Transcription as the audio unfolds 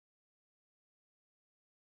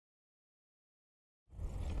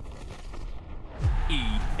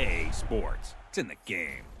sports. It's in the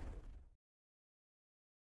game.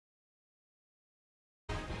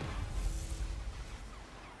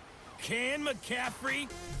 Can McCaffrey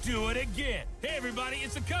do it again? Hey, everybody,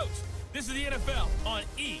 it's the coach. This is the NFL on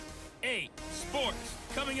EA Sports.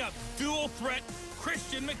 Coming up, dual threat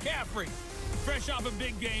Christian McCaffrey. Fresh off a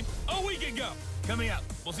big game a week ago. Coming up,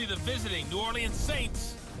 we'll see the visiting New Orleans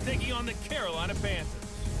Saints taking on the Carolina Panthers.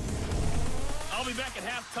 I'll be back at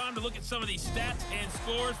halftime to look at some of these stats and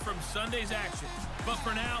scores from Sunday's action. But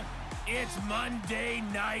for now, it's Monday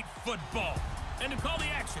Night Football. And to call the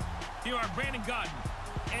action, here are Brandon Godden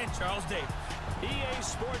and Charles Davis. EA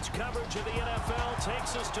Sports coverage of the NFL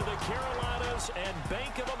takes us to the Carolinas and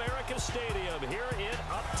Bank of America Stadium here in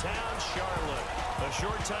Uptown Charlotte. A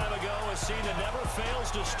short time ago, a scene that never fails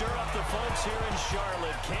to stir up the folks here in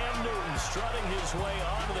Charlotte. Cam Newton strutting his way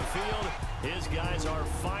onto the field. His guys are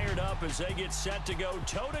fired up as they get set to go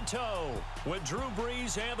toe-to-toe with Drew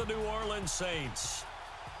Brees and the New Orleans Saints.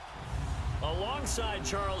 Alongside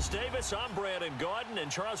Charles Davis, I'm Brandon Gaudin. And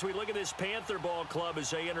Charles, we look at this Panther ball club as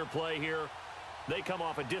they enter play here. They come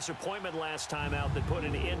off a disappointment last time out that put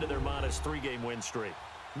an end to their -3-game win streak.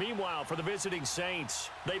 Meanwhile, for the visiting Saints,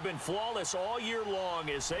 they've been flawless all year long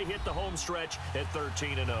as they hit the home stretch at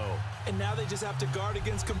 13-0. And now they just have to guard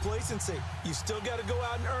against complacency. You still got to go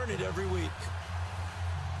out and earn it every week.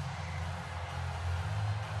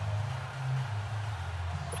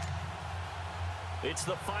 It's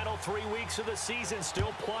the final 3 weeks of the season.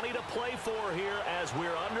 Still plenty to play for here as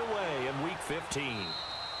we're underway in Week 15.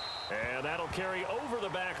 And that'll carry over the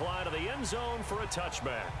back line of the end zone for a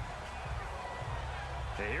touchback.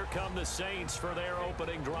 And here come the Saints for their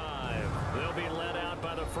opening drive. They'll be led out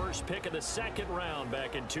by the first pick of the second round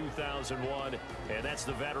back in 2001. And that's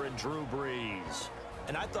the veteran Drew Brees.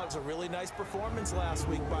 And I thought it was a really nice performance last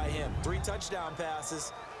week by him. 3 touchdown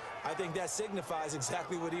passes. I think that signifies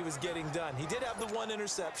exactly what he was getting done. He did have the 1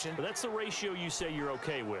 interception. But that's the ratio you say you're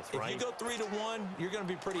okay with, right? If you go 3-1, you're going to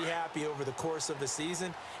be pretty happy over the course of the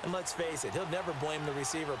season. And let's face it, he'll never blame the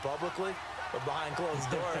receiver publicly. But behind closed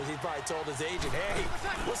doors, he probably told his agent, hey,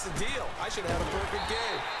 what's the deal? I should have had a perfect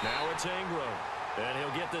game. Now it's Ingram. And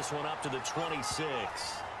he'll get this one up to the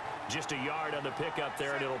 26. Just a yard on the pickup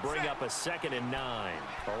there, and it'll bring up a 2nd and 9.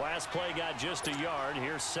 The last play got just a yard.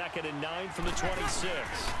 Here's 2nd and 9 from the 26.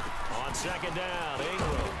 On 2nd down,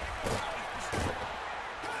 Ingram.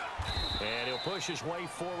 And he'll push his way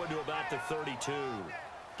forward to about the 32.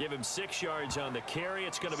 Give him 6 yards on the carry.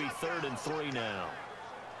 It's going to be 3rd and 3 now.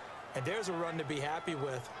 And there's a run to be happy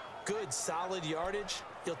with. Good, solid yardage.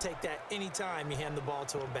 You'll take that anytime you hand the ball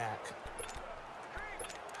to a back.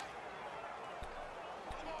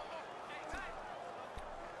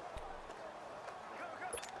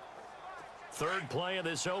 Third play of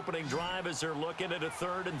this opening drive as they're looking at a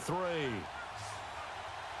 3rd and 3.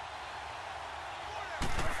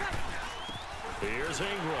 Here's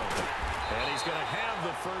Ingram. And he's going to have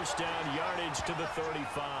the first down yardage to the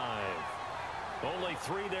 35. Only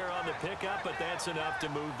 3 there on the pickup, but that's enough to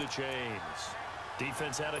move the chains.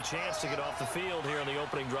 Defense had a chance to get off the field here on the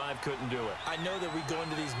opening drive, couldn't do it. I know that we go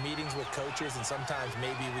into these meetings with coaches, and sometimes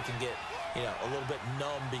maybe we can get, a little bit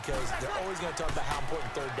numb because they're always going to talk about how important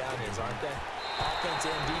 3rd down is, aren't they? Offense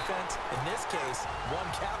and defense. In this case, one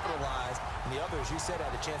capitalized, and the other, as you said,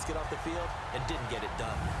 had a chance to get off the field and didn't get it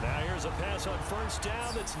done. Now here's a pass on 1st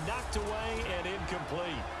down that's knocked away and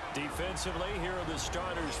incomplete. Defensively, here are the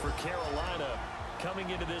starters for Carolina.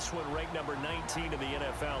 Coming into this one, ranked number 19 in the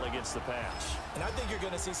NFL against the pass. And I think you're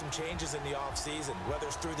going to see some changes in the offseason, whether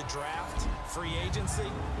it's through the draft, free agency,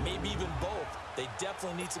 maybe even both. They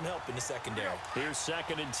definitely need some help in the secondary. Here's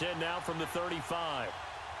 2nd and 10 now from the 35.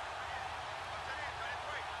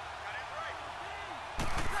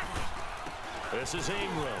 This is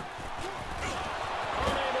Ingram.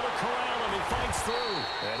 Unable to corral him. He fights through.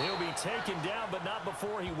 And he'll be taken down, but not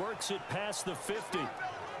before he works it past the 50.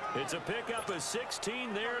 It's a pickup of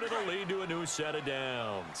 16 there, and it'll lead to a new set of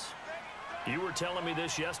downs. You were telling me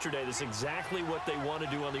this yesterday. This is exactly what they want to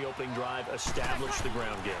do on the opening drive, establish the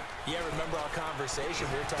ground game. Yeah, remember our conversation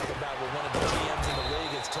we were talking about with one of the GMs in the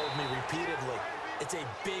league has told me repeatedly. It's a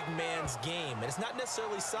big man's game, and it's not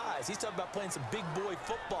necessarily size. He's talking about playing some big boy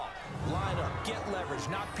football. Line up, get leverage,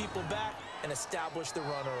 knock people back, and establish the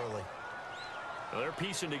run early. Well, they're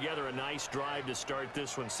piecing together a nice drive to start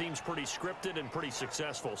this one. Seems pretty scripted and pretty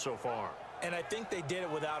successful so far. And I think they did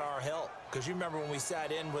it without our help. Because you remember when we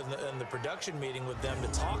sat in the production meeting with them to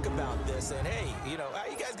talk about this, and hey, how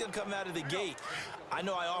you guys going to come out of the gate? I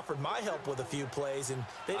know I offered my help with a few plays, and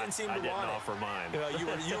they didn't seem to want it. I didn't offer mine.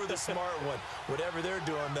 You were the smart one. Whatever they're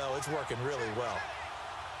doing, though, it's working really well.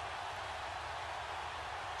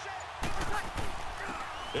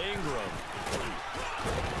 Ingram.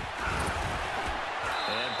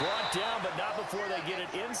 And brought down, but not before they get it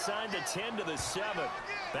inside the 10 to the 7.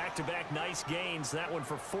 Back-to-back nice gains. That one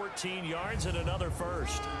for 14 yards and another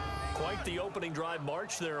first. Quite the opening drive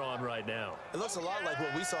march they're on right now. It looks a lot like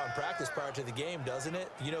what we saw in practice prior to the game, doesn't it?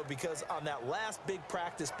 You know, because on that last big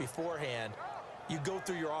practice beforehand, you go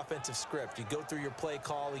through your offensive script. You go through your play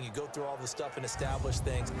calling. You go through all the stuff and establish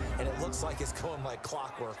things. And it looks like it's going like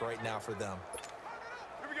clockwork right now for them.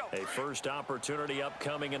 A first opportunity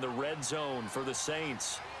upcoming in the red zone for the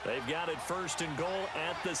Saints. They've got it 1st and goal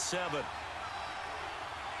at the 7.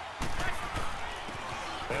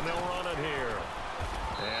 And they'll run it here.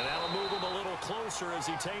 And that'll move him a little closer as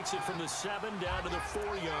he takes it from the 7 down to the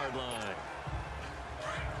 4-yard line.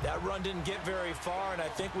 That run didn't get very far, and I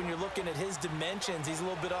think when you're looking at his dimensions, he's a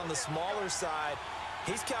little bit on the smaller side.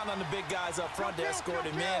 He's counting on the big guys up front to escort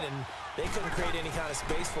him in, and they couldn't create any kind of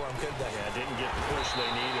space for him, could they? Yeah, didn't get the push they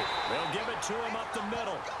needed. They'll give it to him up the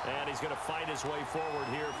middle, and he's going to fight his way forward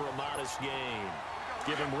here for a modest gain.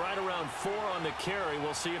 Give him right around 4 on the carry.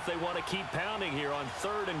 We'll see if they want to keep pounding here on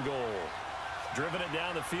 3rd and goal. Driven it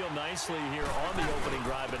down the field nicely here on the opening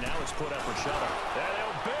drive, but now it's put up or shut up. And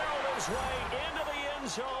he'll barrel his way into the end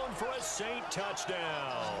zone for a Saint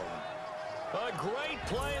touchdown. A great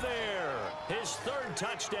play there. His 3rd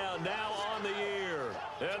touchdown now on the year.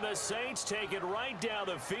 And the Saints take it right down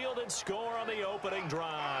the field and score on the opening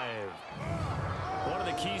drive. One of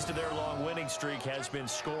the keys to their long winning streak has been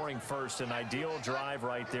scoring first. An ideal drive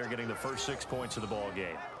right there, getting the first 6 points of the ball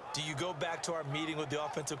game. Do you go back to our meeting with the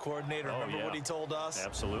offensive coordinator? Remember what he told us?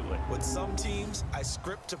 Absolutely. With some teams, I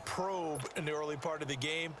script to probe in the early part of the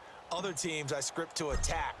game. Other teams, I script to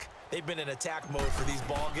attack. They've been in attack mode for these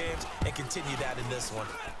ball games and continue that in this one.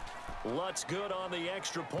 Lutz good on the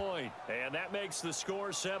extra point, and that makes the score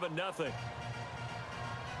 7-0.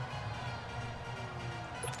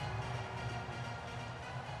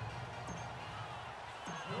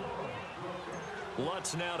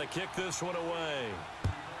 Lutz now to kick this one away.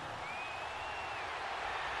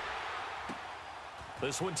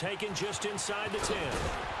 This one taken just inside the 10.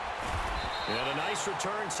 And a nice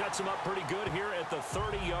return sets him up pretty good here at the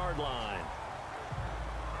 30-yard line.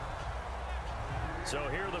 So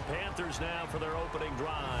here are the Panthers now for their opening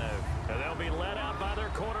drive. And they'll be led out by their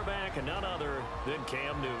quarterback and none other than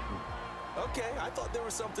Cam Newton. Okay, I thought there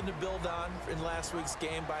was something to build on in last week's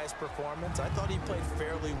game by his performance. I thought he played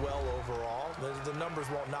fairly well overall. The numbers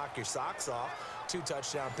won't knock your socks off. 2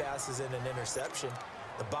 touchdown passes and an interception.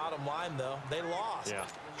 The bottom line, though, they lost. Yeah.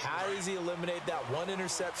 How does he eliminate that 1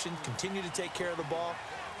 interception, continue to take care of the ball,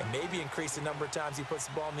 and maybe increase the number of times he puts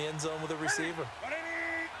the ball in the end zone with a receiver?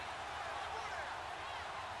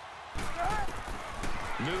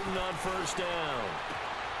 Newton on 1st down.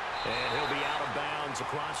 And he'll be out of bounds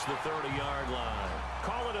across the 30-yard line.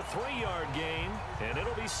 Call it a 3-yard gain, and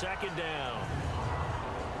it'll be 2nd down.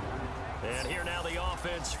 And here now the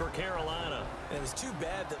offense for Carolina. And it was too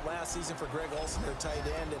bad that last season for Greg Olsen, their tight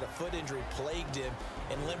end, that a foot injury plagued him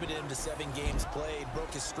and limited him to 7 games played,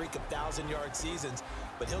 broke his streak of 1,000-yard seasons,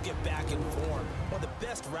 but he'll get back in form. One of the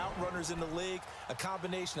best route runners in the league, a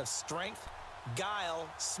combination of strength, guile,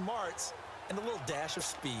 smarts, and a little dash of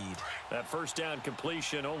speed. That 1st down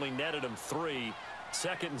completion only netted him 3.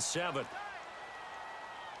 2nd and 7.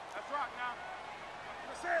 That's rock now.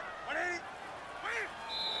 That's it. 180.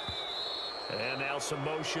 And now some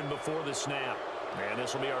motion before the snap. And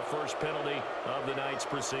this will be our first penalty of the night's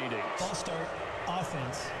proceedings. Ball start,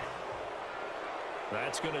 offense.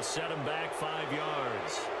 That's going to set him back 5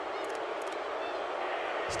 yards.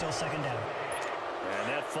 Still 2nd down. And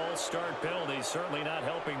that false start penalty certainly not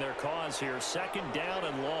helping their cause here. 2nd down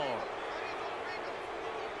and long.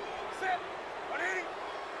 Set. 180.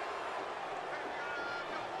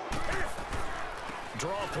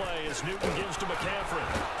 Draw play as Newton gives to McCaffrey.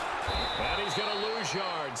 And he's going to lose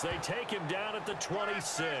yards. They take him down at the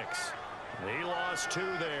 26. He lost 2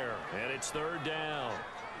 there, and it's 3rd down.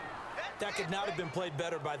 That could not have been played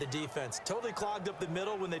better by the defense. Totally clogged up the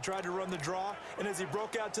middle when they tried to run the draw, and as he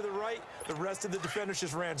broke out to the right, the rest of the defenders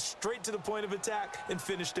just ran straight to the point of attack and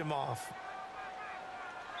finished him off.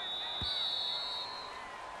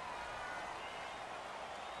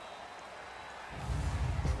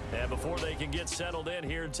 And before they can get settled in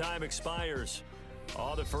here, time expires.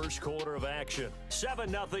 On the first quarter of action.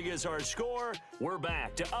 7-0 is our score. We're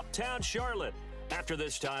back to Uptown Charlotte after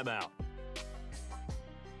this timeout.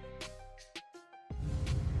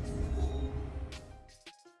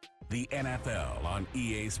 The NFL on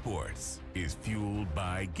EA Sports is fueled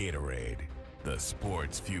by Gatorade, the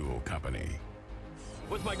sports fuel company.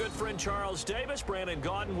 With my good friend Charles Davis, Brandon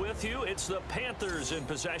Gaudin with you. It's the Panthers in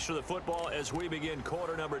possession of the football as we begin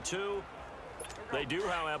quarter number 2. They do,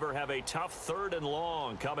 however, have a tough 3rd and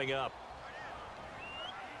long coming up.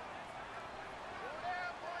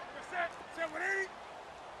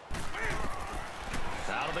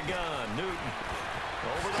 Out of the gun, Newton.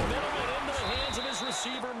 Over the middle and into the hands of his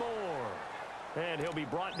receiver, Moore. And he'll be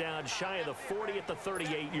brought down shy of the 40 at the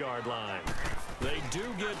 38-yard line. They do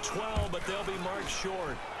get 12, but they'll be marked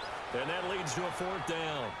short. And that leads to a 4th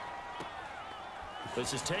down.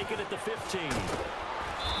 This is taken at the 15.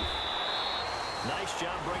 Nice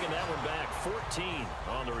job bringing that one back. 14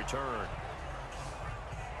 on the return.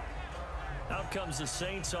 Out comes the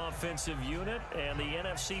Saints offensive unit and the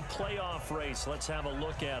NFC playoff race. Let's have a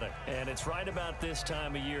look at it. And it's right about this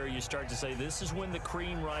time of year you start to say this is when the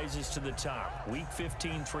cream rises to the top. Week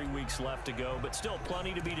 15, 3 weeks left to go, but still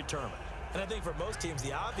plenty to be determined. And I think for most teams,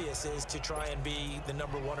 the obvious is to try and be the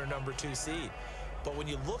number 1 or number 2 seed. But when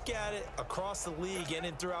you look at it across the league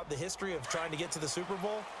and throughout the history of trying to get to the Super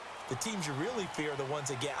Bowl, the teams you really fear are the ones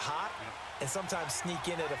that get hot and sometimes sneak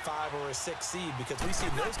in at a 5 or a 6 seed, because we've seen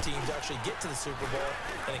those teams actually get to the Super Bowl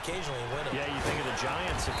and occasionally win it. Yeah, you think of the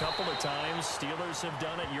Giants a couple of times. Steelers have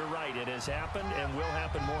done it. You're right. It has happened and will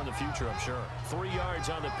happen more in the future, I'm sure. 3 yards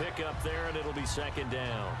on the pickup there, and it'll be 2nd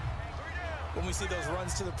down. When we see those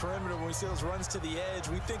runs to the perimeter, when we see those runs to the edge,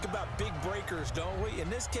 we think about big breakers, don't we? In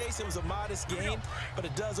this case, it was a modest gain, but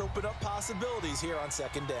it does open up possibilities here on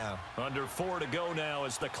 2nd down. Under 4 to go now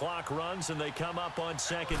as the clock runs, and they come up on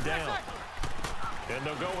 2nd down. And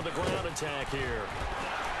they'll go with the ground attack here.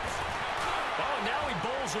 Oh, now he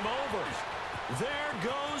bowls him over. There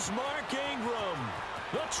goes Mark Ingram.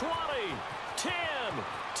 The 20, 10,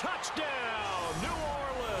 touchdown, New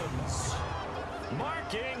Orleans.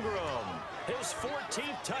 Mark Ingram, his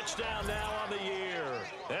 14th touchdown now on the year.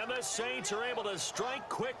 And the Saints are able to strike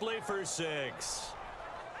quickly for 6.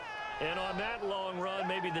 And on that long run,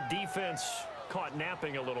 maybe the defense caught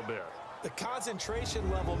napping a little bit. The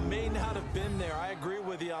concentration level may not have been there. I agree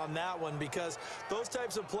with you on that one, because those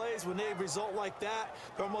types of plays, when they result like that,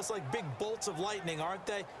 they're almost like big bolts of lightning, aren't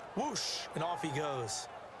they? Whoosh, and off he goes.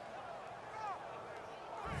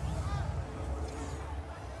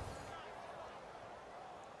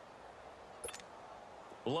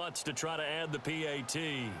 Lutz to try to add the PAT.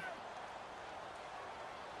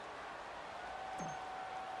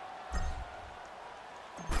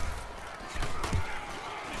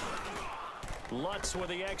 Lutz with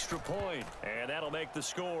the extra point, and that'll make the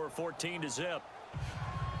score 14-0.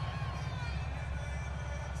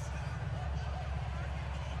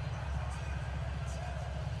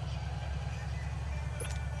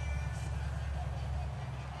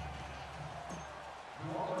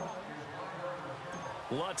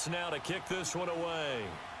 Lutz now to kick this one away.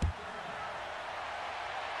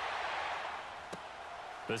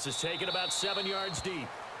 This is taken about 7 yards deep.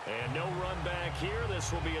 And no run back here.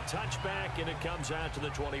 This will be a touchback, and it comes out to the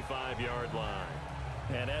 25-yard line.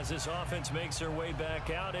 And as this offense makes their way back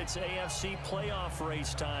out, it's AFC playoff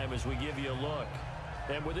race time as we give you a look.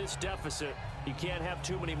 And with this deficit, you can't have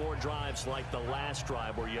too many more drives like the last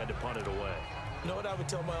drive where you had to punt it away. You know what I would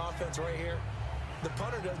tell my offense right here? The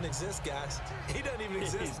punter doesn't exist, guys. He doesn't even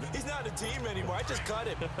exist. He's not a team anymore. I just cut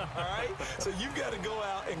him, all right? So you've got to go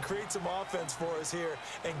out and create some offense for us here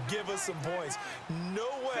and give us some points. No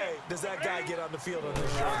way does that guy get on the field on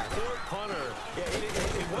this drive. Poor punter. Yeah,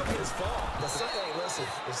 it wasn't his fault. Hey, listen,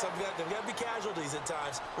 there's got to be casualties at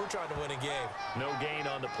times. We're trying to win a game. No gain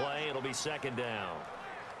on the play. It'll be 2nd down.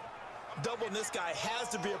 Doubling this guy has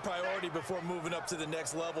to be a priority before moving up to the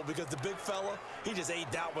next level, because the big fella, he just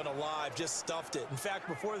ate that one alive, just stuffed it. In fact,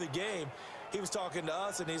 before the game, he was talking to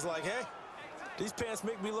us, and he's like, hey, these pants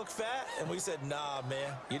make me look fat? And we said, nah,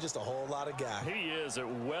 man, you're just a whole lot of guy. He is at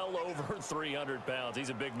well over 300 pounds. He's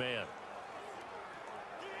a big man.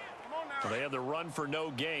 So they have the run for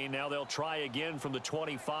no gain. Now they'll try again from the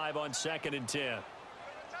 25 on 2nd and 10.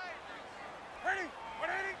 Ready?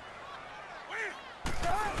 180.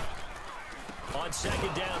 On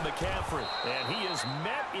 2nd down, McCaffrey. And he is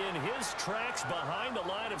met in his tracks behind the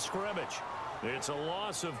line of scrimmage. It's a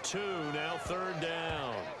loss of 2, now 3rd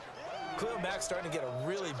down. Khalil Mack's starting to get a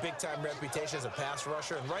really big-time reputation as a pass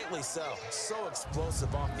rusher, and rightly so. So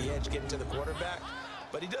explosive off the edge getting to the quarterback.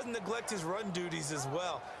 But he doesn't neglect his run duties as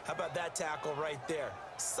well. How about that tackle right there?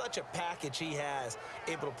 Such a package he has,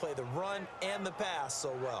 able to play the run and the pass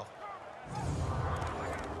so well.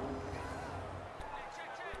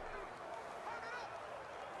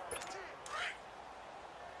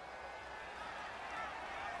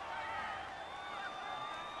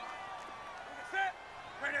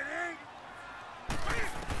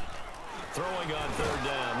 Throwing on third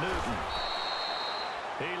down, Newton.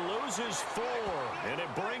 He loses 4, and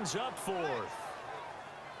it brings up 4th.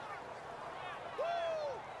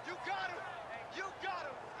 You got him. You got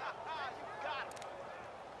him. You got him.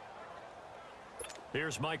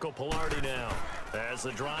 Here's Michael Pilardi now as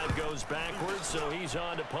the drive goes backwards, so he's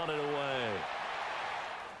on to punt it away.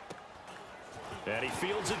 And he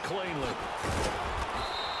fields it cleanly.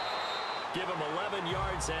 Give him 11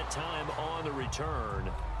 yards that time on the return.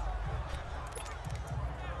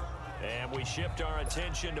 And we shift our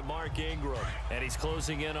attention to Mark Ingram. And he's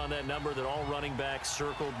closing in on that number that all running backs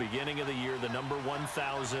circled beginning of the year, the number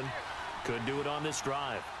 1,000. Could do it on this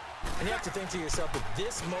drive. And you have to think to yourself, at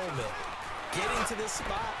this moment, getting to this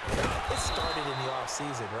spot, it started in the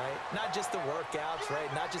offseason, right? Not just the workouts,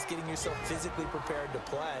 right? Not just getting yourself physically prepared to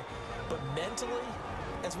play, but mentally,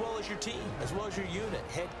 as well as your team, as well as your unit,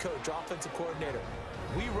 head coach, offensive coordinator.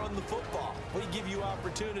 We run the football. We give you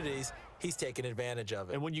opportunities. He's taking advantage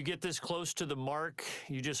of it. And when you get this close to the mark,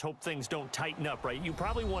 you just hope things don't tighten up, right? You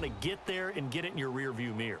probably want to get there and get it in your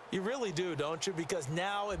rearview mirror. You really do, don't you? Because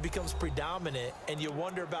now it becomes predominant, and you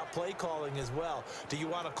wonder about play calling as well. Do you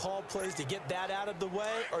want to call plays to get that out of the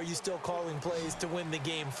way, or are you still calling plays to win the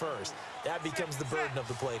game first? That becomes the burden of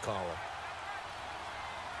the play caller.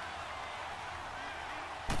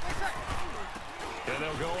 And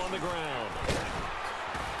they'll go on the ground.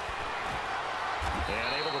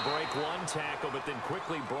 And able to break one tackle, but then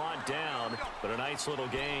quickly brought down. But a nice little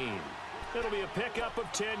gain. It'll be a pickup of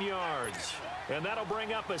 10 yards. And that'll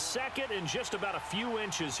bring up a second and just about a few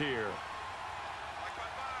inches here.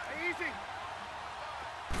 Easy.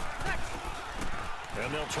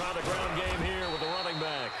 And they'll try the ground game here with the running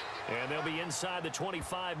back. And they'll be inside the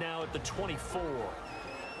 25 now at the 24.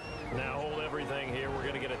 Now hold everything here. We're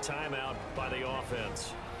going to get a timeout by the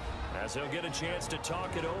offense, as they'll get a chance to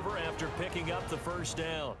talk it over after picking up the first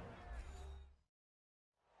down.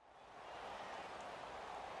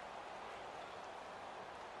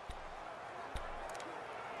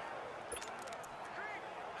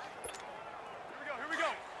 Here we go.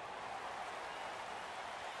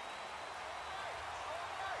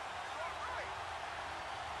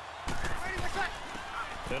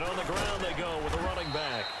 And on the ground they go with a running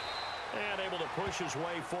back. And able to push his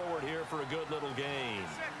way forward here for a good little gain.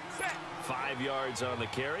 5 yards on the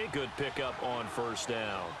carry. Good pickup on first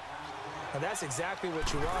down. And that's exactly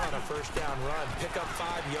what you want on a first down run. Pick up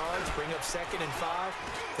 5 yards, bring up 2nd and 5.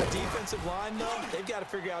 The defensive line, though, they've got to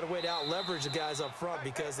figure out a way to out-leverage the guys up front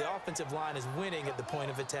because the offensive line is winning at the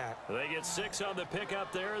point of attack. They get 6 on the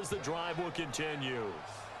pickup there as the drive will continue.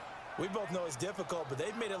 We both know it's difficult, but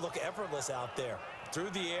they've made it look effortless out there.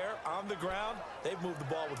 Through the air, on the ground, they've moved the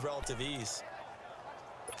ball with relative ease.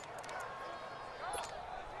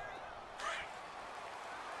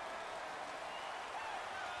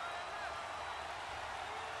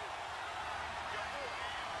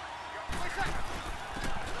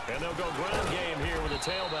 And they'll go ground game here with a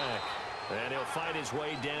tailback. And he'll fight his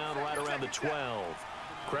way down right around the 12.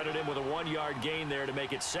 Credit him with a 1-yard gain there to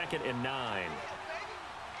make it 2nd and 9.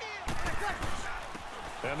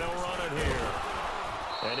 And they'll run it here.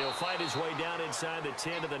 And he'll fight his way down inside the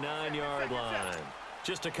 10 to the 9-yard line.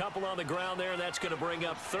 Just a couple on the ground there. That's going to bring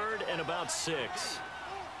up 3rd and about 6.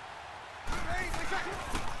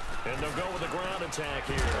 And they'll go with a ground attack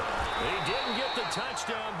here. He didn't get the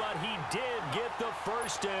touchdown, but he did get the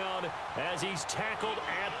first down as he's tackled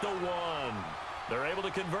at the 1. They're able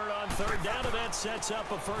to convert on 3rd down, and that sets up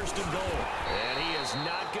a 1st and goal. And he is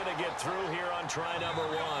not going to get through here on try number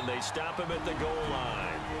 1. They stop him at the goal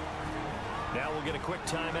line. Now we'll get a quick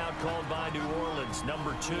timeout called by New Orleans,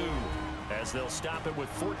 number 2, as they'll stop it with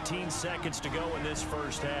 14 seconds to go in this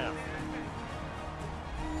first half.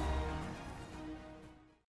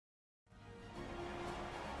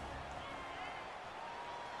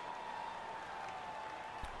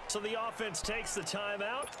 So the offense takes the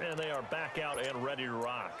timeout, and they are back out and ready to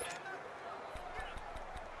rock.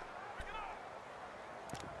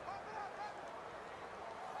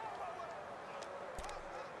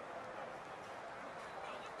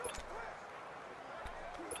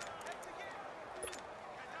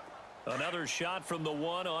 Another shot from the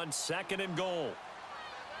 1 on 2nd and goal.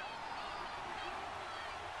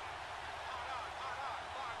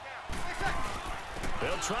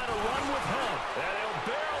 They'll try to run with help, and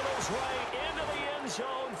he'll barrel his way into the end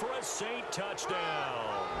zone for a Saint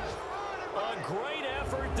touchdown. A great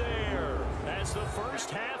effort there as the first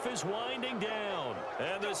half is winding down,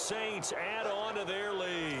 and the Saints add on to their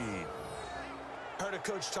lead. Heard a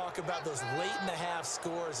coach talk about those late-in-the-half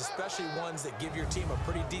scores, especially ones that give your team a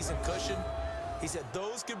pretty decent cushion. He said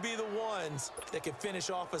those could be the ones that can finish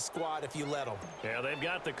off a squad if you let them. Yeah, they've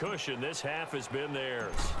got the cushion. This half has been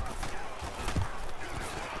theirs.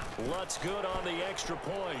 Lutz good on the extra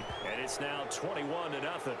point, and it's now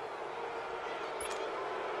 21-0.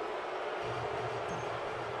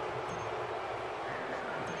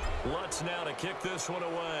 Lutz now to kick this one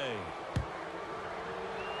away.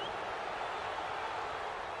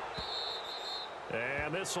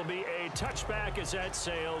 And this will be a touchback as that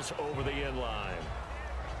sails over the end line.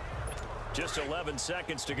 Just 11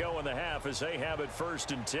 seconds to go in the half as they have it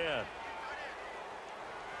 1st and 10.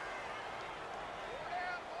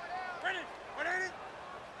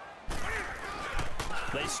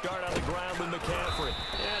 They start on the ground with McCaffrey.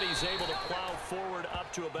 And he's able to plow forward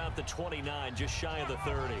up to about the 29, just shy of the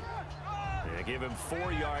 30. They give him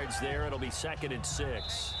 4 yards there. It'll be 2nd and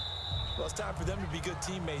 6. Well, it's time for them to be good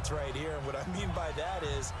teammates right here. And what I mean by that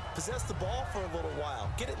is possess the ball for a little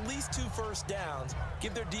while. Get at least 2 first downs.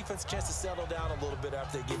 Give their defense a chance to settle down a little bit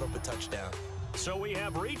after they give up a touchdown. So we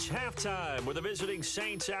have reached halftime with the visiting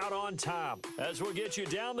Saints out on top. As we'll get you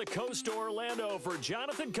down the coast to Orlando for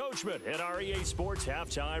Jonathan Coachman at our EA Sports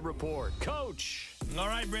Halftime Report. Coach. All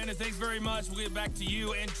right, Brandon, thanks very much. We'll get back to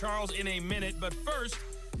you and Charles in a minute. But first,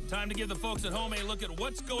 time to give the folks at home a look at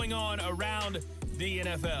what's going on around the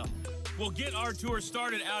NFL. We'll get our tour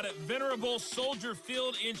started out at Venerable Soldier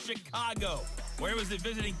Field in Chicago, where it was the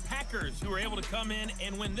visiting Packers who were able to come in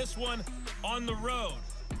and win this one on the road.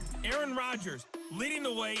 Aaron Rodgers leading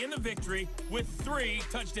the way in the victory with 3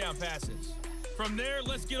 touchdown passes. From there,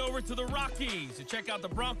 let's get over to the Rockies to check out the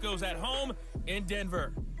Broncos at home in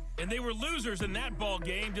Denver. And they were losers in that ball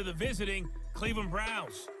game to the visiting Cleveland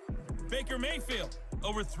Browns. Baker Mayfield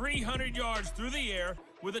over 300 yards through the air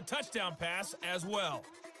with a touchdown pass as well.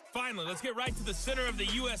 Finally, let's get right to the center of the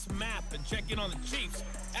U.S. map and check in on the Chiefs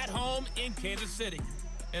at home in Kansas City.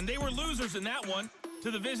 And they were losers in that one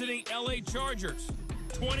to the visiting L.A. Chargers.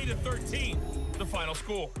 20-13, the final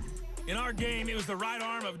score. In our game, it was the right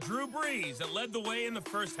arm of Drew Brees that led the way in the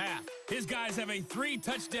first half. His guys have a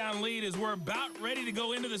 3-touchdown lead as we're about ready to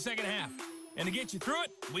go into the second half. And to get you through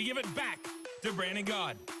it, we give it back to Brandon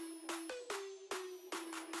Gaud.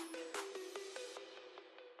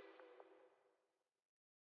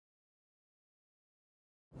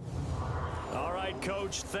 All right,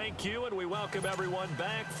 Coach, thank you, and we welcome everyone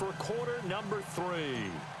back for quarter number 3.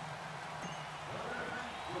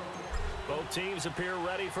 Both teams appear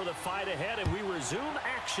ready for the fight ahead, and we resume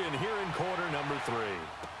action here in quarter number 3.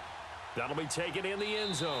 That'll be taken in the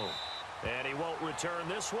end zone. And he won't return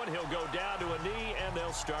this one. He'll go down to a knee, and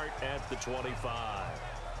they'll start at the 25.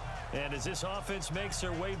 And as this offense makes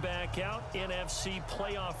their way back out, NFC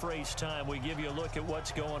playoff race time, we give you a look at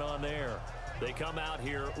what's going on there. They come out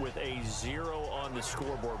here with a 0 on the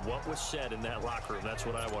scoreboard. What was said in that locker room? That's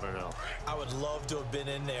what I want to know. I would love to have been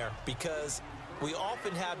in there because we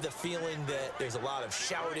often have the feeling that there's a lot of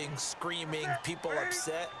shouting, screaming, people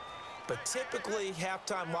upset. But typically,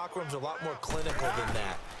 halftime locker rooms are a lot more clinical than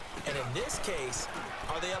that. And in this case,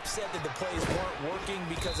 are they upset that the plays weren't working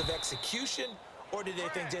because of execution? Or did they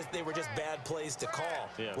think they were just bad plays to call?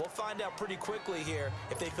 Yeah. We'll find out pretty quickly here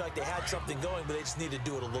if they feel like they had something going, but they just need to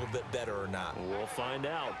do it a little bit better or not. We'll find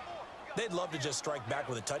out. They'd love to just strike back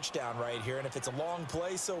with a touchdown right here, and if it's a long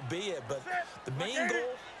play, so be it. But the main goal,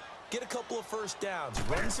 get a couple of first downs,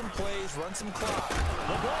 run some plays, run some clock.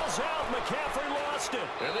 The ball's out. McCaffrey lost it.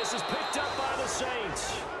 And this is picked up by the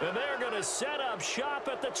Saints. And they're going to set up shop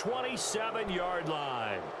at the 27-yard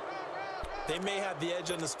line. They may have the edge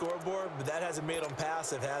on the scoreboard, but that hasn't made them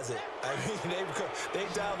passive, has it? I mean,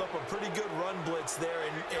 they've dialed up a pretty good run blitz there.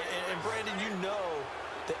 And Brandon, you know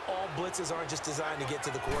that all blitzes aren't just designed to get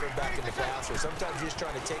to the quarterback and the passer. Sometimes you're just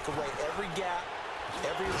trying to take away every gap,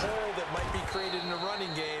 every hole that might be created in the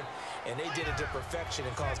running game, and they did it to perfection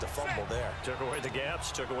and caused a fumble there. Took away the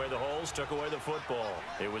gaps, took away the holes, took away the football.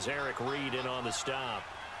 It was Eric Reed in on the stop.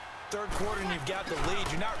 Third quarter and you've got the lead.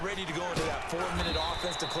 You're not ready to go into that 4-minute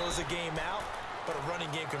offense to close the game out, but a running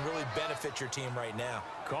game can really benefit your team right now.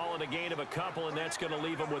 Calling a gain of a couple, and that's going to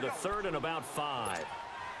leave them with a 3rd and about 5.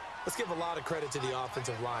 Let's give a lot of credit to the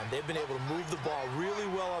offensive line. They've been able to move the ball really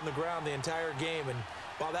well on the ground the entire game, and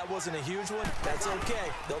while that wasn't a huge one, that's okay.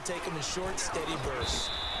 They'll take them in short, steady bursts.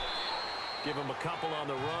 Give him a couple on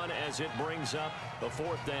the run as it brings up a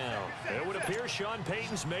 4th down. It would appear Sean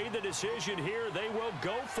Payton's made the decision here. They will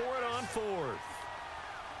go for it on 4th.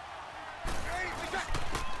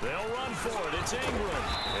 They'll run for it. It's Ingram.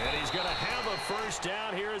 And he's going to have a first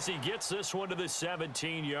down here as he gets this one to the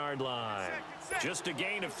 17-yard line. Just a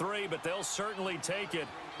gain of 3, but they'll certainly take it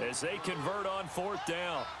as they convert on 4th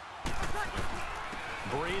down.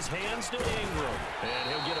 Breeze hands to Ingram. And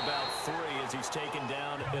he'll get about 3 as he's taken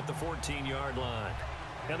down at the 14-yard line.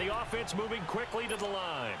 And the offense moving quickly to the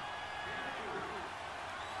line.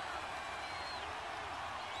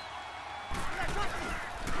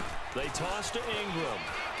 They toss to Ingram.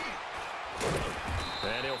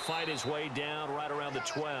 And he'll fight his way down right around the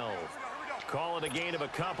 12. Call it a gain of a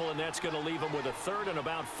couple, and that's going to leave him with a 3rd and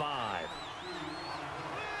about 5.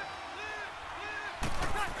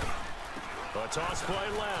 A toss play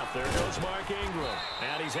left. There goes Mark Ingram.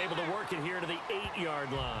 And he's able to work it here to the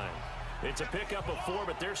 8-yard line. It's a pickup of 4,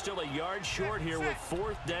 but they're still a yard short here with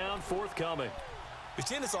 4th down forthcoming. We've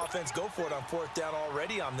seen this offense go for it on 4th down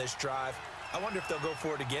already on this drive. I wonder if they'll go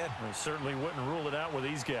for it again. I certainly wouldn't rule it out with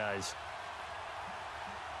these guys.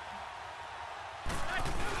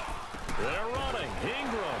 They're running.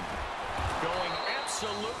 Ingram going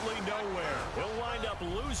absolutely nowhere. He'll wind up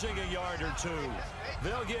losing a yard or 2.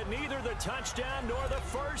 They'll get neither the touchdown nor the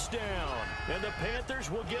 1st down. And the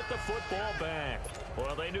Panthers will get the football back.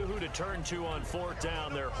 Well, they knew who to turn to on 4th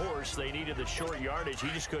down. Their horse, they needed the short yardage. He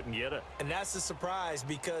just couldn't get it. And that's the surprise,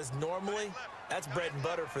 because normally that's bread and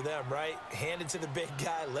butter for them, right? Hand it to the big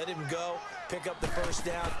guy, let him go, pick up the 1st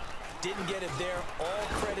down. Didn't get it there. All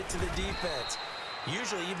credit to the defense.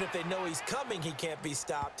 Usually, even if they know he's coming, he can't be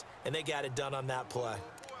stopped, and they got it done on that play.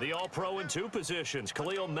 The All-Pro in 2 positions.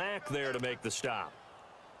 Khalil Mack there to make the stop.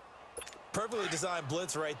 Perfectly designed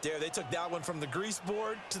blitz right there. They took that one from the grease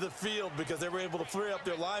board to the field because they were able to free up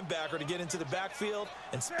their linebacker to get into the backfield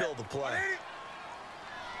and spill the play.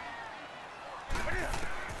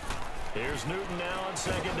 Here's Newton now on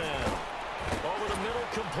 2nd down. Over the middle,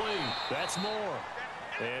 complete. That's Moore.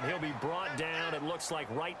 And he'll be brought down, it looks like,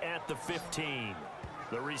 right at the 15.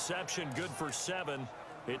 The reception good for 7.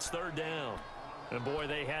 It's 3rd down. And, boy,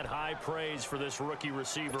 they had high praise for this rookie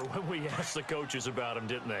receiver when we asked the coaches about him,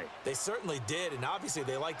 didn't they? They certainly did, and obviously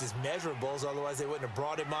they liked his measurables. Otherwise, they wouldn't have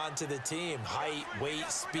brought him onto the team. Height,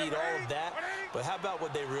 weight, speed, all of that. But how about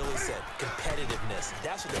what they really said? Competitiveness.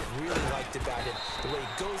 That's what they really liked about him. The way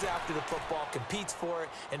he goes after the football, competes for it,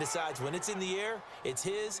 and decides when it's in the air, it's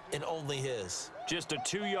his and only his. Just a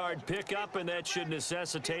 2-yard pickup, and that should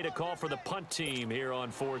necessitate a call for the punt team here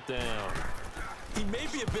on 4th down. He may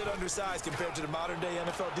be a bit undersized compared to the modern-day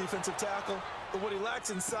NFL defensive tackle, but what he lacks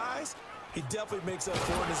in size, he definitely makes up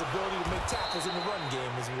for in his ability to make tackles in the run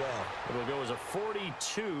game as well. It'll go as a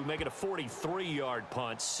 42, make it a 43-yard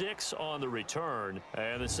punt, 6 on the return,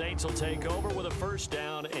 and the Saints will take over with a 1st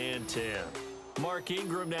down and 10. Mark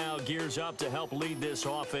Ingram now gears up to help lead this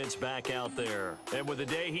offense back out there. And with the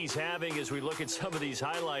day he's having, as we look at some of these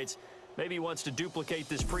highlights, maybe he wants to duplicate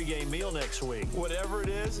this pregame meal next week. Whatever it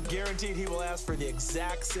is, guaranteed he will ask for the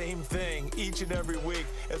exact same thing each and every week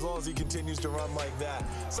as long as he continues to run like that.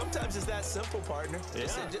 Sometimes it's that simple, partner. Yeah.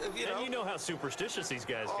 And you know how superstitious these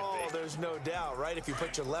guys can be. Oh, there's no doubt, right? If you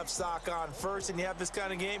put your left sock on first and you have this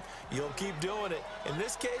kind of game, you'll keep doing it. In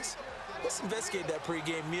this case, let's investigate that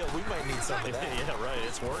pregame meal. We might need some of that. Yeah, right.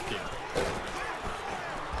 It's working.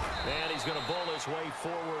 And he's going to bowl his way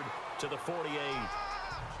forward to the 48.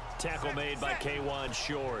 Tackle made by K1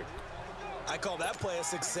 Short. I call that play a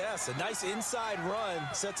success. A nice inside run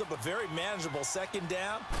sets up a very manageable 2nd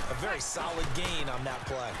down. A very solid gain on that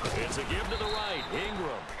play. It's a give to the right,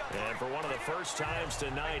 Ingram. And for one of the first times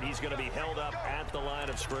tonight, he's going to be held up at the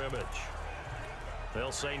line of scrimmage.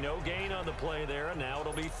 They'll say no gain on the play there, and now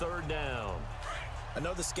it'll be 3rd down. I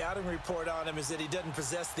know the scouting report on him is that he doesn't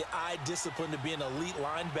possess the eye discipline to be an elite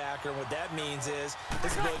linebacker. And what that means is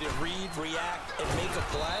his ability to read, react, and make a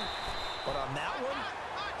play. But on that one,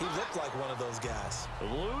 he looked like one of those guys.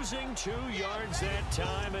 Losing 2 yards that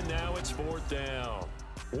time, and now it's 4th down.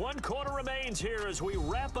 1 quarter remains here as we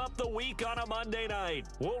wrap up the week on a Monday night.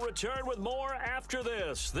 We'll return with more after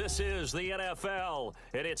this. This is the NFL,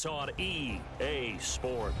 and it's on EA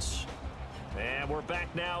Sports. And we're back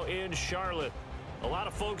now in Charlotte. A lot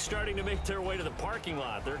of folks starting to make their way to the parking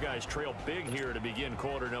lot. Their guys trail big here to begin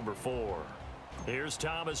quarter number 4. Here's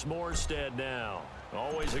Thomas Morstead now.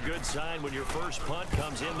 Always a good sign when your first punt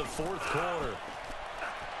comes in the 4th quarter.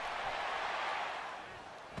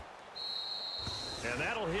 And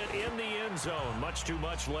that'll hit in the end zone. Much too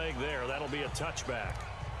much leg there. That'll be a touchback.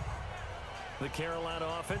 The Carolina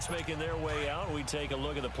offense making their way out. We take a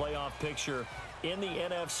look at the playoff picture in the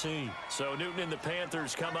NFC. So Newton and the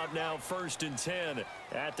Panthers come up now 1st and 10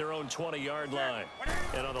 at their own 20-yard line.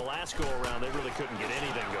 And on the last go-around, they really couldn't get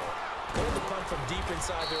anything going. They're the punt from deep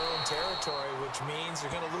inside their own territory, which means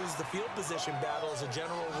you're going to lose the field position battle as a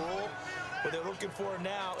general rule. What they're looking for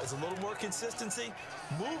now is a little more consistency,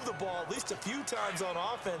 move the ball at least a few times on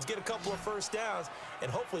offense, get a couple of first downs, and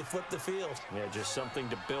hopefully flip the field. Yeah, just something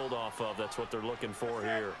to build off of. That's what they're looking for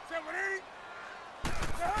here.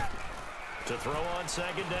 To throw on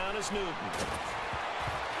second down is Newton.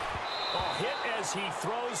 Oh, hit as he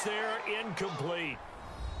throws there, incomplete.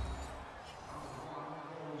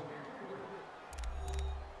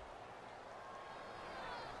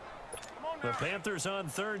 The Panthers on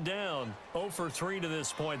third down, 0 for 3 to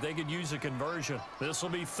this point. They could use a conversion. This will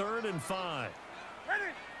be 3rd and 5.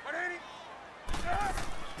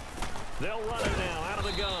 They'll run it now out of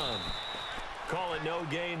the gun. Call it no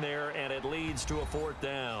gain there, and it leads to a 4th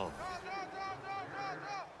down.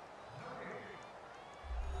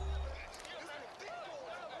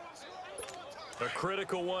 A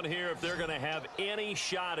critical one here if they're going to have any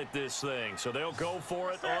shot at this thing. So they'll go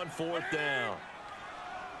for it on 4th down.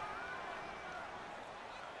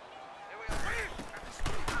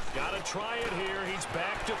 Got to try it here. He's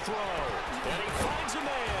back to throw. And he finds a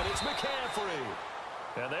man. It's McCaffrey.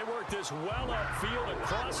 And they work this well upfield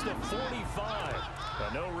across the 45.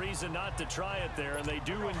 No reason not to try it there, and they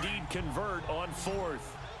do indeed convert on 4th.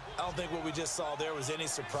 I don't think what we just saw there was any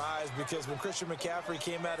surprise, because when Christian McCaffrey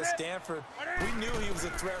came out of Stanford, we knew he was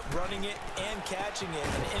a threat running it and catching it.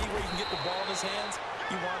 And any way he can get the ball in his hands,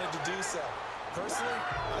 he wanted to do so. Personally,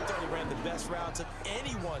 I thought he ran the best routes of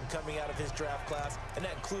anyone coming out of his draft class, and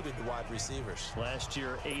that included the wide receivers. Last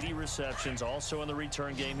year, 80 receptions, also in the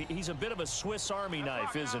return game. He's a bit of a Swiss Army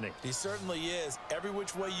knife, isn't he? He certainly is. Every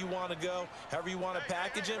which way you want to go, however you want to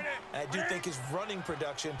package him, and I do think his running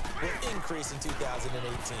production will increase in 2018.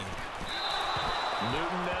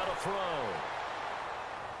 Newton now to throw.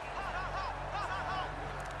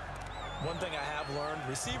 One thing I have learned,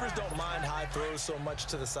 receivers don't mind high throws so much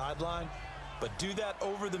to the sideline, but do that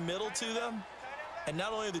over the middle to them, and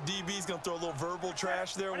not only are the DBs going to throw a little verbal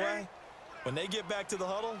trash their way, when they get back to the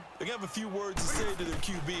huddle, they're going to have a few words to say to their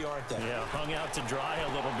QB, aren't they? Yeah, hung out to dry a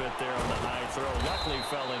little bit there on the high throw. Luckily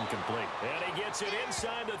fell incomplete. And he gets it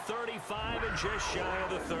inside the 35 and just shy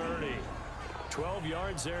of the 30. 12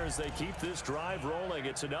 yards there as they keep this drive rolling.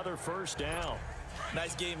 It's another 1st down.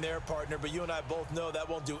 Nice game there, partner, but you and I both know that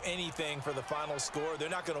won't do anything for the final score. They're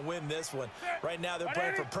not going to win this one. Right now, they're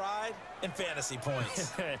playing for pride and fantasy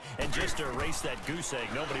points. And just to erase that goose egg,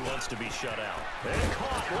 nobody wants to be shut out. And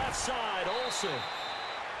caught left side, Olsen.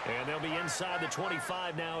 And they'll be inside the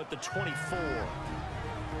 25 now at the 24.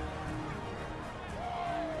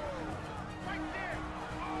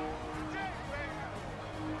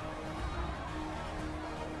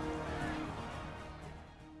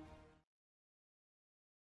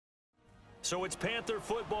 So it's Panther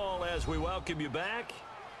football as we welcome you back.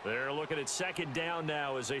 They're looking at 2nd down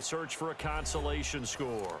now as they search for a consolation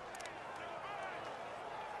score.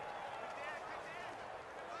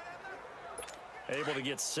 Able to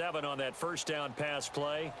get 7 on that 1st down pass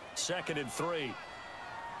play. 2nd and 3.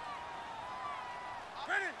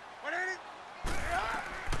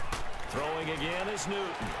 Throwing again is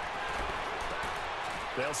Newton.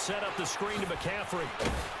 They'll set up the screen to McCaffrey.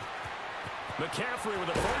 McCaffrey with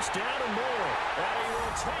a 1st down and more. And he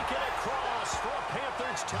will take it across for a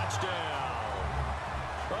Panthers touchdown.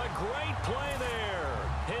 A great play there.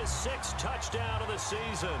 His 6th touchdown of the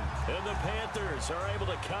season. And the Panthers are able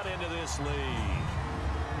to cut into this lead.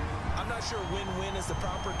 I'm not sure win-win is the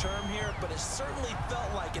proper term here, but it certainly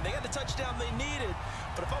felt like it. They got the touchdown they needed.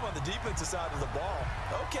 But if I'm on the defensive side of the ball,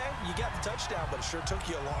 okay, you got the touchdown, but it sure took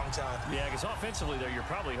you a long time. Yeah, because offensively there, you're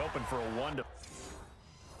probably hoping for a 1-5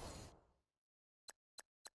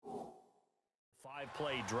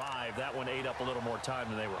 play drive. That one ate up a little more time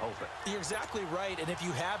than they were hoping. You're exactly right, and if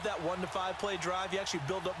you have that 1-5 play drive, you actually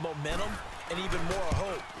build up momentum and even more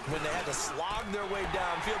hope. When they had to slog their way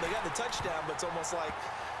downfield, they got the touchdown, but it's almost like,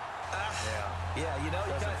 yeah, you know,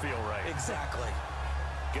 doesn't feel right. Exactly.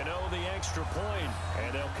 Gano the extra point,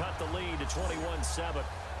 and they'll cut the lead to 21-7.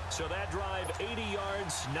 So that drive, 80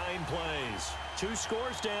 yards, 9 plays. 2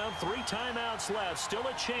 scores down, 3 timeouts left. Still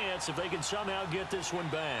a chance if they can somehow get this one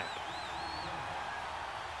back.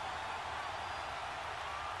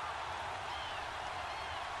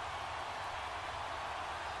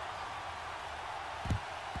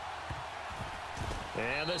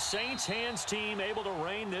 And the Saints hands team able to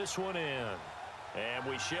rein this one in. And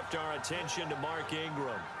we shift our attention to Mark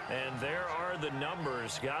Ingram. And there are the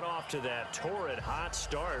numbers. Got off to that torrid hot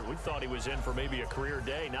start. We thought he was in for maybe a career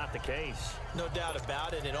day. Not the case. No doubt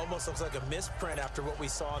about it. It almost looks like a misprint after what we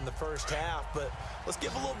saw in the first half. But let's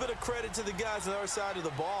give a little bit of credit to the guys on our side of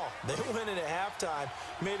the ball. They went in at halftime,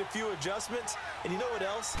 made a few adjustments. And you know what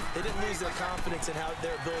else? They didn't lose their confidence in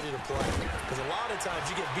their ability to play. Because a lot of times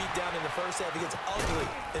you get beat down in the first half. It gets ugly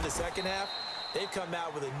in the second half. They've come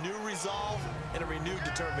out with a new resolve and a renewed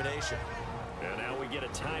determination. And now we get a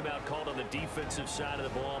timeout called on the defensive side of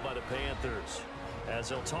the ball by the Panthers, as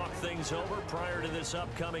they'll talk things over prior to this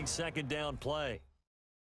upcoming second down play.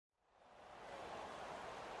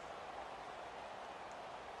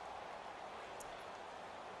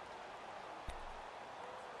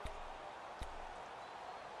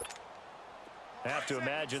 Have to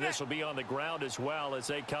imagine this will be on the ground as well as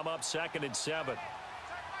they come up 2nd and 7.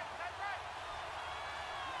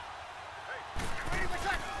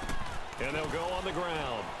 And they'll go on the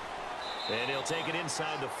ground. And he'll take it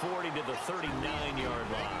inside the 40 to the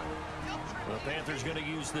 39-yard line. The Panthers going to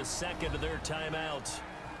use the second of their timeouts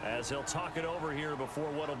as he'll talk it over here before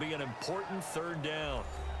what will be an important 3rd down.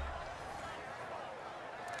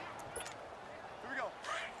 Here we go.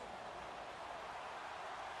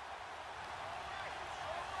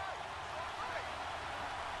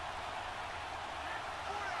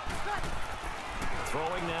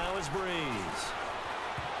 Throwing now is Breeze.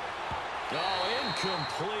 Oh,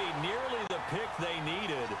 incomplete. Nearly the pick they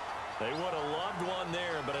needed. They would have loved one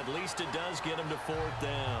there, but at least it does get them to 4th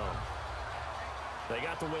down. They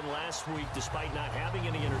got the win last week despite not having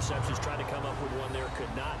any interceptions. Tried to come up with one there, could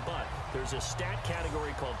not. But there's a stat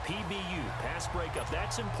category called PBU, pass breakup.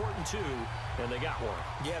 That's important too, and they got one.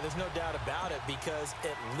 Yeah, there's no doubt about it because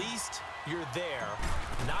at least you're there,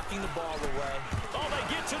 knocking the ball away. Oh, they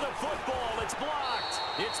get to the football. It's blocked.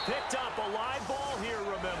 It's picked up. A live ball here,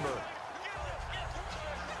 remember.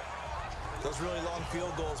 Those really long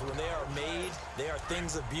field goals, when they are made, they are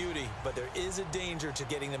things of beauty. But there is a danger to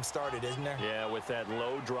getting them started, isn't there? Yeah, with that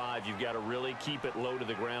low drive, you've got to really keep it low to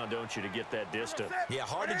the ground, don't you, to get that distance. Yeah,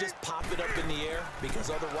 hard to just pop it up in the air because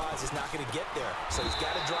otherwise it's not going to get there. So he's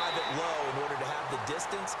got to drive it low in order to have the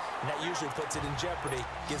distance, and that usually puts it in jeopardy,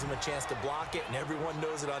 gives him a chance to block it, and everyone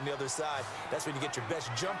knows it on the other side. That's when you get your best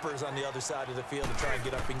jumpers on the other side of the field to try and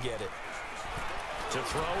get up and get it. To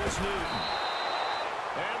throw is Newton.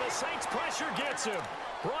 And the Saints pressure gets him.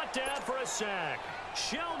 Brought down for a sack.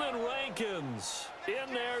 Sheldon Rankins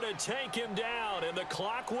in there to take him down, and the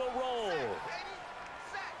clock will roll.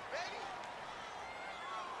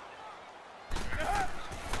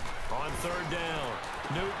 On 3rd down,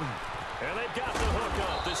 Newton. And they've got the hook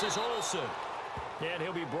up. This is Olsen. And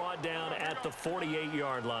he'll be brought down at the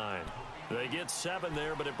 48-yard line. They get 7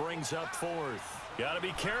 there, but it brings up 4th. Got to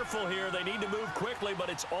be careful here. They need to move quickly, but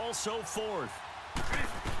it's also 4th.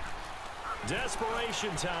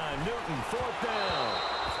 Desperation time. Newton, 4th down.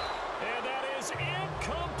 And that is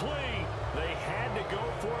incomplete. They had to go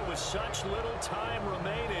for it with such little time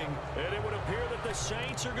remaining, and it would appear that the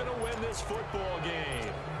Saints are going to win this football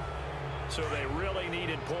game. So they really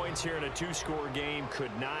needed points here in a 2-score game.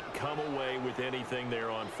 Could not come away with anything there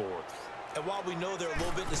on 4th. And while we know they're a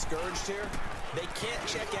little bit discouraged here, they can't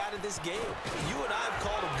check out of this game. You and I have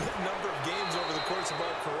called a good number of games over the course of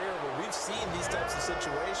our career where we've seen these types of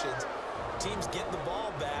situations. Teams get the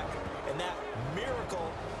ball back, and that miracle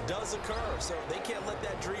does occur. So they can't let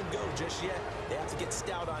that dream go just yet. They have to get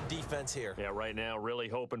stout on defense here. Yeah, right now really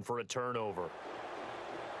hoping for a turnover.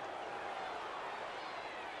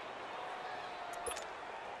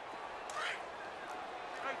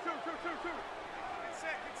 Hey, two. Get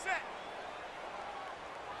set.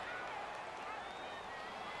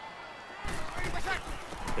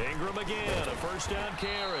 Ingram again, a 1st down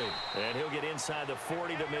carry. And he'll get inside the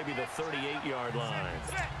 40 to maybe the 38-yard line.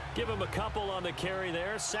 Give him a couple on the carry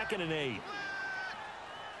there, 2nd and 8.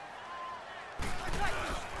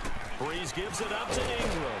 Breeze gives it up to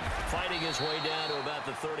Ingram, fighting his way down to about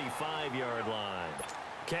the 35-yard line.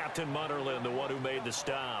 Captain Munnerlyn, the one who made the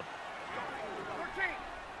stop.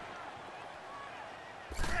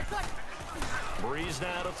 Breeze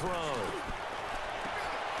now to throw.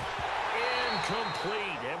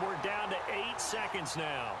 Incomplete, and we're down to 8 seconds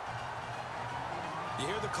now. You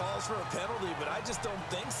hear the calls for a penalty, but I just don't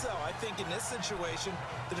think so. I think in this situation,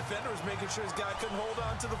 the defender was making sure his guy couldn't hold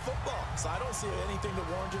on to the football. So I don't see anything that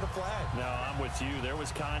warranted a flag. No, I'm with you. There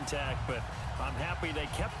was contact, but I'm happy they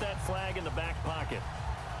kept that flag in the back pocket.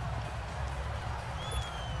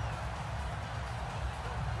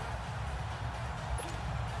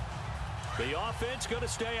 The offense going to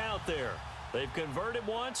stay out there. They've converted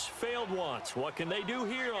once, failed once. What can they do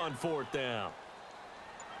here on 4th down?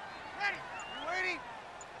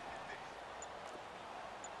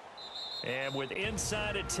 And with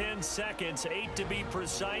inside of 10 seconds, 8 to be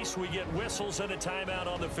precise, we get whistles and a timeout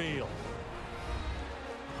on the field.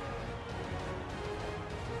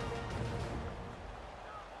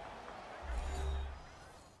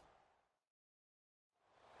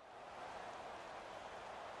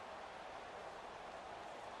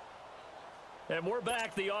 And we're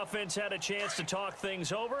back. The offense had a chance to talk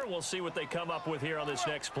things over. We'll see what they come up with here on this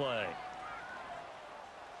next play.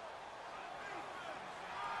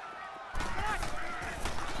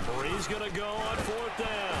 He's going to go on 4th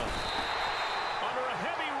down. Under a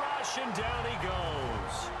heavy rush, and down he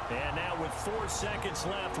goes. And now with 4 seconds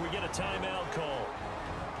left, we get a timeout call.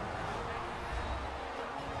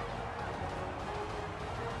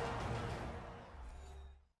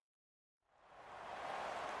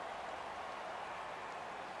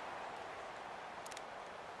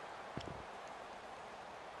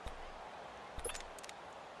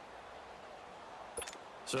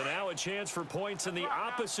 So now a chance for points in the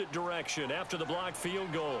opposite direction after the blocked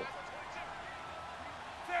field goal.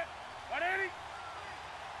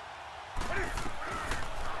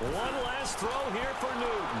 One last throw here for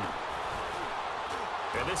Newton.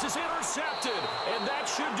 And this is intercepted, and that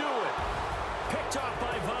should do it. Picked off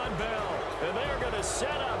by Von Bell, and they're going to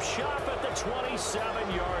set up shop at the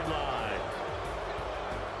 27-yard line.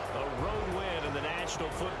 A road win in the National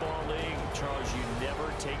Football League. Charles, you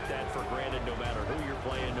never take that for granted no matter who you're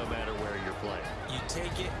playing, no matter where you're playing. You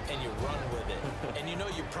take it and you run with it. And you know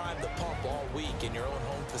you prime the pump all week in your own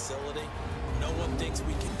home facility. No one thinks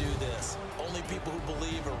we can do this. Only people who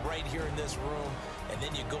believe are right here in this room. And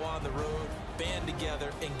then you go on the road, band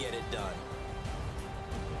together, and get it done.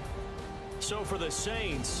 So for the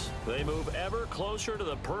Saints, they move ever closer to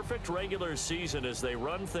the perfect regular season as they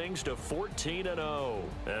run things to 14-0.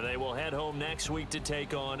 And they will head home next week to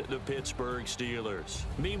take on the Pittsburgh Steelers.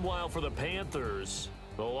 Meanwhile, for the Panthers,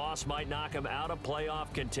 the loss might knock them out of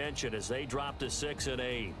playoff contention as they drop to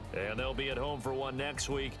 6-8. And they'll be at home for one next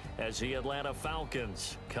week as the Atlanta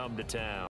Falcons come to town.